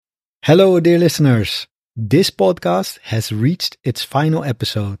Hello, dear listeners. This podcast has reached its final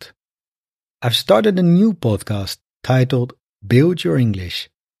episode. I've started a new podcast titled Build Your English,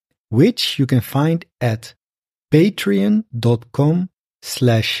 which you can find at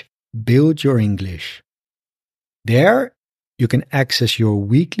patreon.com/buildyourenglish. There, you can access your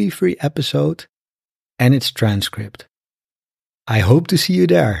weekly free episode and its transcript. I hope to see you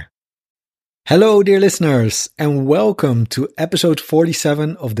there. Hello, dear listeners, and welcome to episode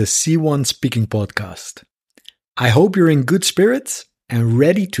 47 of the C1 Speaking Podcast. I hope you're in good spirits and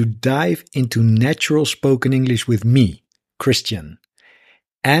ready to dive into natural spoken English with me, Christian.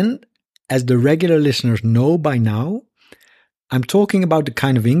 And as the regular listeners know by now, I'm talking about the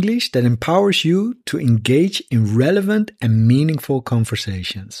kind of English that empowers you to engage in relevant and meaningful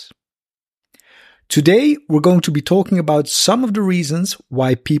conversations. Today, we're going to be talking about some of the reasons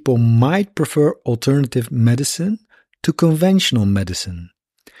why people might prefer alternative medicine to conventional medicine.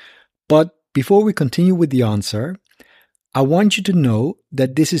 But before we continue with the answer, I want you to know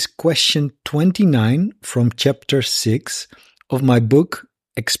that this is question 29 from chapter 6 of my book,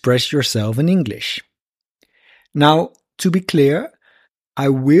 Express Yourself in English. Now, to be clear, I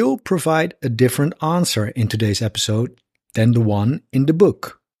will provide a different answer in today's episode than the one in the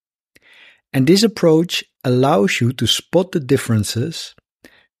book. And this approach allows you to spot the differences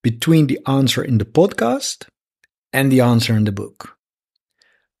between the answer in the podcast and the answer in the book.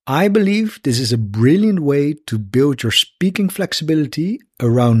 I believe this is a brilliant way to build your speaking flexibility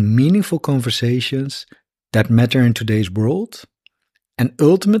around meaningful conversations that matter in today's world, and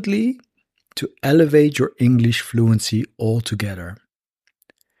ultimately to elevate your English fluency altogether.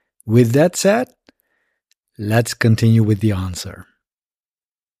 With that said, let's continue with the answer.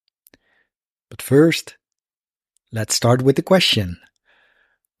 But first, let's start with the question.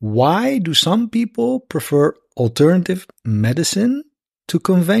 Why do some people prefer alternative medicine to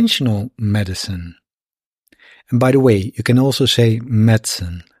conventional medicine? And by the way, you can also say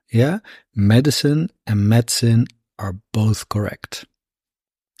medicine. Yeah, medicine and medicine are both correct.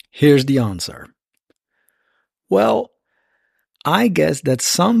 Here's the answer. Well, I guess that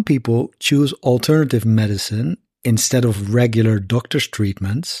some people choose alternative medicine instead of regular doctor's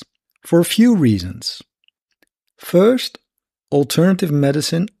treatments for a few reasons. First, alternative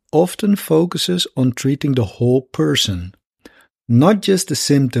medicine often focuses on treating the whole person, not just the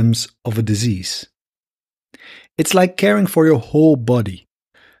symptoms of a disease. It's like caring for your whole body,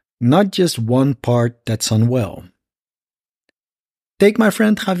 not just one part that's unwell. Take my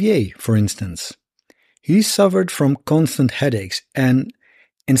friend Javier, for instance. He suffered from constant headaches, and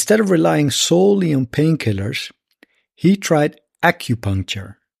instead of relying solely on painkillers, he tried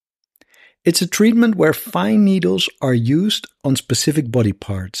acupuncture. It's a treatment where fine needles are used on specific body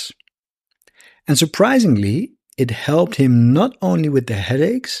parts. And surprisingly, it helped him not only with the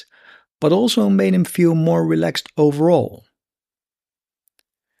headaches, but also made him feel more relaxed overall.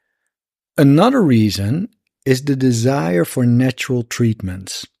 Another reason is the desire for natural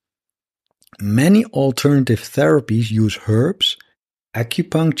treatments. Many alternative therapies use herbs,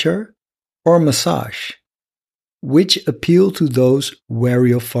 acupuncture, or massage, which appeal to those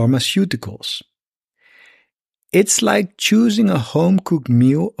wary of pharmaceuticals. It's like choosing a home-cooked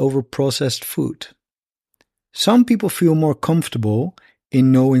meal over processed food. Some people feel more comfortable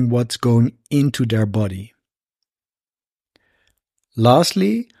in knowing what's going into their body.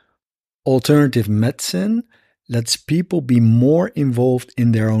 Lastly, alternative medicine lets people be more involved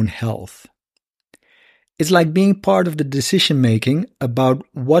in their own health. It's like being part of the decision-making about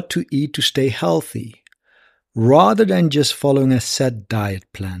what to eat to stay healthy, rather than just following a set diet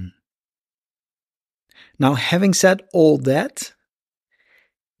plan. Now, having said all that,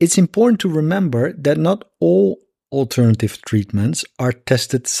 it's important to remember that not all alternative treatments are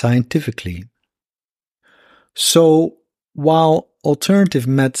tested scientifically. So, while alternative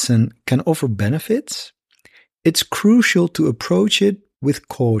medicine can offer benefits, it's crucial to approach it with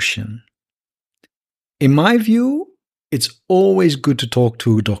caution. In my view, it's always good to talk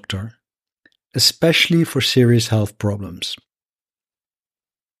to a doctor, especially for serious health problems.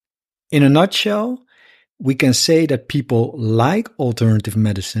 In a nutshell, we can say that people like alternative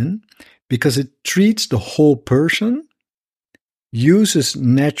medicine because it treats the whole person, uses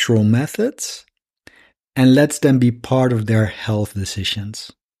natural methods, and lets them be part of their health decisions.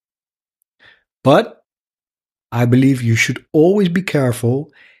 But I believe you should always be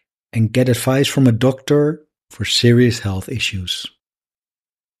careful and get advice from a doctor for serious health issues.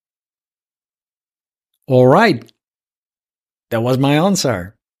 All right, that was my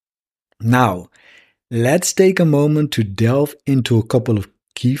answer. Now, let's take a moment to delve into a couple of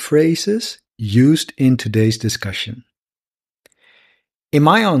key phrases used in today's discussion. In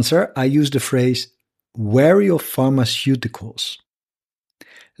my answer, I use the phrase wary of pharmaceuticals.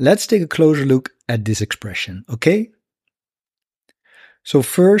 Let's take a closer look at this expression, okay? So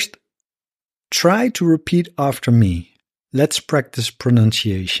first, try to repeat after me. Let's practice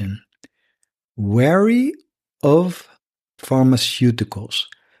pronunciation. Wary of pharmaceuticals.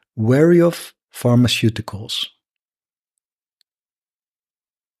 Wary of pharmaceuticals.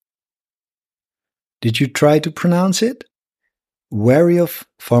 Did you try to pronounce it? Wary of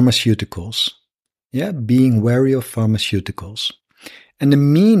pharmaceuticals. Yeah, being wary of pharmaceuticals. And the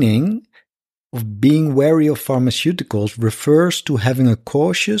meaning of being wary of pharmaceuticals refers to having a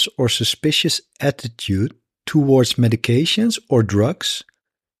cautious or suspicious attitude towards medications or drugs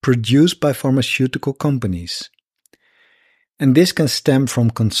produced by pharmaceutical companies. And this can stem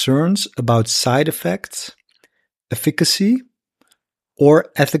from concerns about side effects, efficacy,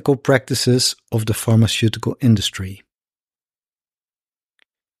 or ethical practices of the pharmaceutical industry.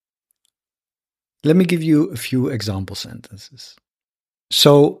 Let me give you a few example sentences.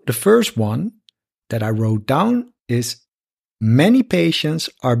 So the first one that I wrote down is many patients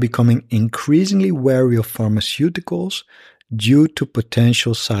are becoming increasingly wary of pharmaceuticals due to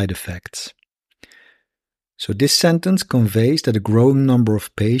potential side effects. So this sentence conveys that a growing number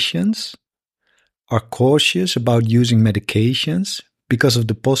of patients are cautious about using medications because of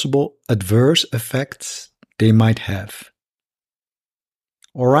the possible adverse effects they might have.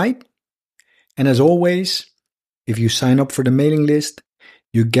 All right? And as always, if you sign up for the mailing list,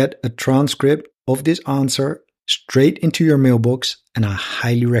 you get a transcript of this answer straight into your mailbox, and I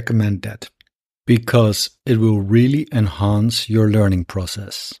highly recommend that because it will really enhance your learning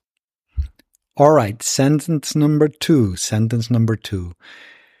process. All right, sentence number two.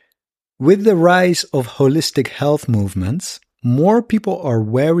 With the rise of holistic health movements, more people are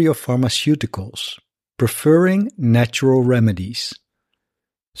wary of pharmaceuticals, preferring natural remedies.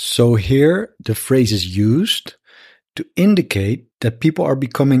 So here the phrase is used to indicate that people are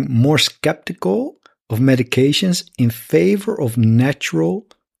becoming more skeptical of medications in favor of natural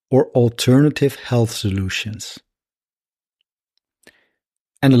or alternative health solutions.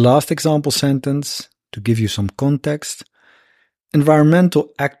 And the last example sentence, to give you some context, environmental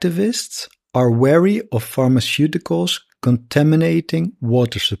activists are wary of pharmaceuticals contaminating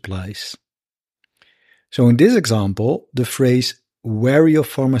water supplies. So in this example, the phrase wary of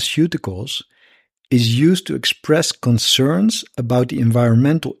pharmaceuticals is used to express concerns about the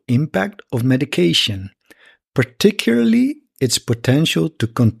environmental impact of medication, particularly its potential to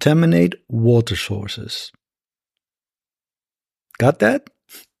contaminate water sources. Got that?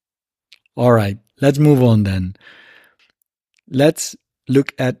 All right, let's move on then. Let's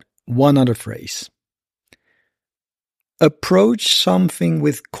look at one other phrase. Approach something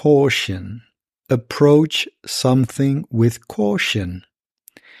with caution. Approach something with caution.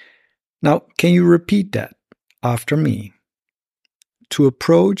 Now, can you repeat that after me? To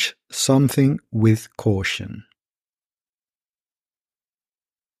approach something with caution.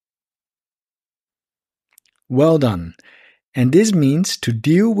 Well done. And this means to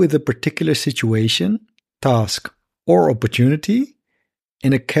deal with a particular situation, task, or opportunity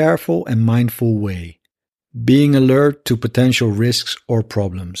in a careful and mindful way, being alert to potential risks or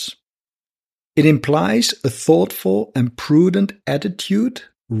problems. It implies a thoughtful and prudent attitude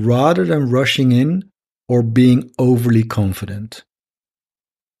rather than rushing in or being overly confident.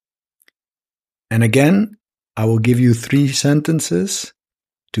 And again, I will give you 3 sentences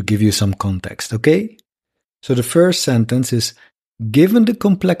to give you some context, okay? So the first sentence is, given the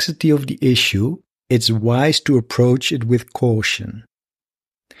complexity of the issue, it's wise to approach it with caution.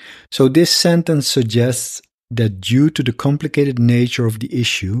 So this sentence suggests that due to the complicated nature of the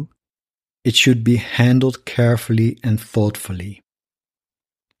issue, it should be handled carefully and thoughtfully.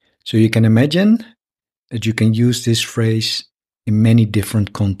 So you can imagine that you can use this phrase in many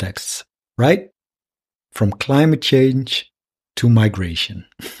different contexts, right? From climate change to migration.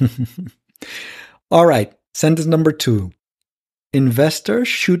 All right, sentence number 2. Investors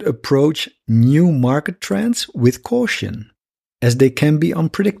should approach new market trends with caution, as they can be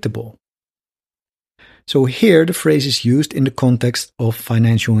unpredictable. So here the phrase is used in the context of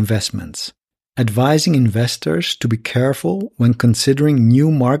financial investments, advising investors to be careful when considering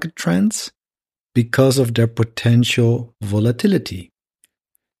new market trends because of their potential volatility.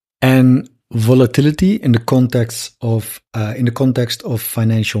 And volatility in the context of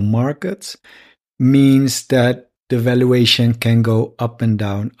financial markets means that the valuation can go up and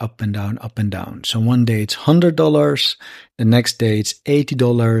down, up and down, up and down. So one day it's $100, the next day it's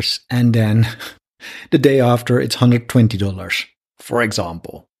 $80, and then the day after it's $120, for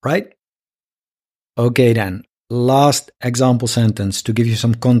example, right? Okay then, last example sentence to give you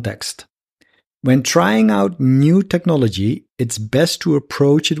some context. When trying out new technology, it's best to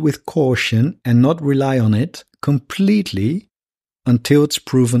approach it with caution and not rely on it completely until it's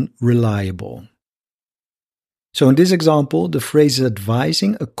proven reliable. So in this example, the phrase is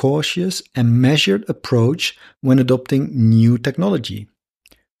advising a cautious and measured approach when adopting new technology.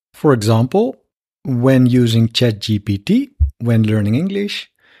 For example, when using ChatGPT, when learning English,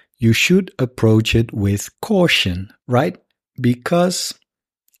 you should approach it with caution, right? Because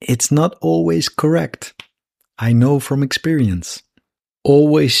it's not always correct. I know from experience.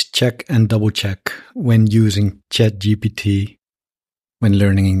 Always check and double check when using ChatGPT when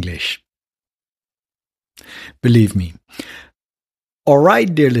learning English. Believe me. All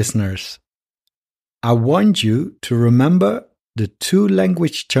right, dear listeners, I want you to remember the 2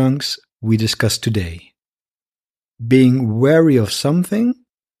 language chunks we discussed today. Being wary of something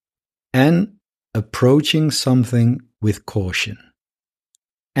and approaching something with caution.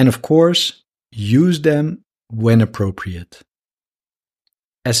 And of course, use them when appropriate.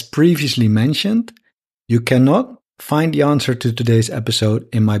 As previously mentioned, you cannot find the answer to today's episode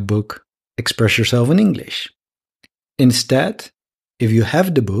in my book, Express Yourself in English. Instead, if you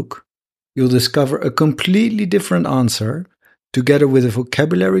have the book, you'll discover a completely different answer together with a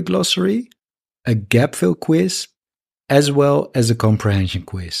vocabulary glossary, a gap fill quiz, as well as a comprehension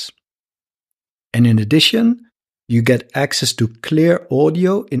quiz. And in addition, you get access to clear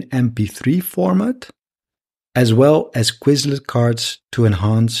audio in MP3 format, as well as Quizlet cards to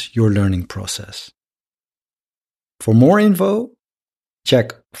enhance your learning process. For more info,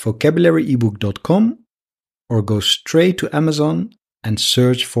 check vocabularyebook.com or go straight to Amazon and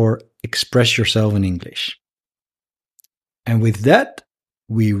search for Express Yourself in English. And with that,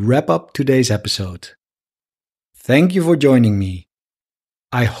 we wrap up today's episode. Thank you for joining me.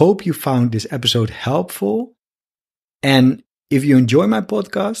 I hope you found this episode helpful. And if you enjoy my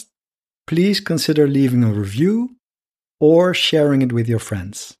podcast, please consider leaving a review or sharing it with your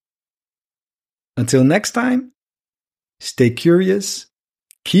friends. Until next time, stay curious,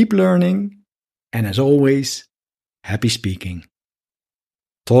 keep learning, and as always, happy speaking.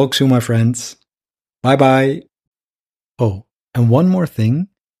 Talk soon, my friends. Bye-bye. Oh, and one more thing.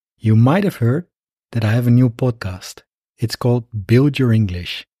 You might have heard that I have a new podcast. It's called Build Your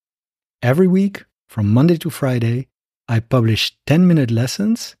English. Every week, from Monday to Friday, I publish 10-minute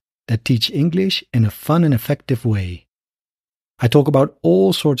lessons that teach English in a fun and effective way. I talk about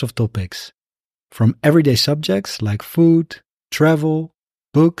all sorts of topics, from everyday subjects like food, travel,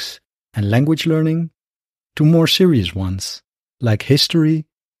 books, and language learning, to more serious ones like history,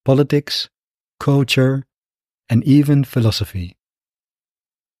 politics, culture, and even philosophy.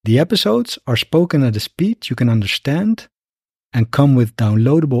 The episodes are spoken at a speed you can understand and come with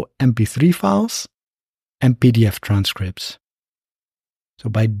downloadable MP3 files and PDF transcripts. So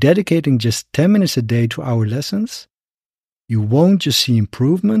by dedicating just 10 minutes a day to our lessons, you won't just see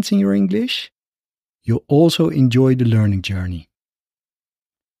improvements in your English, you'll also enjoy the learning journey.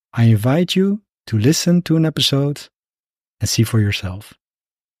 I invite you to listen to an episode and see for yourself.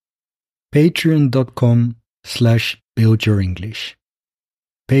 Patreon.com/buildyourenglish.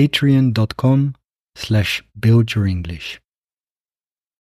 Patreon.com/buildyourenglish.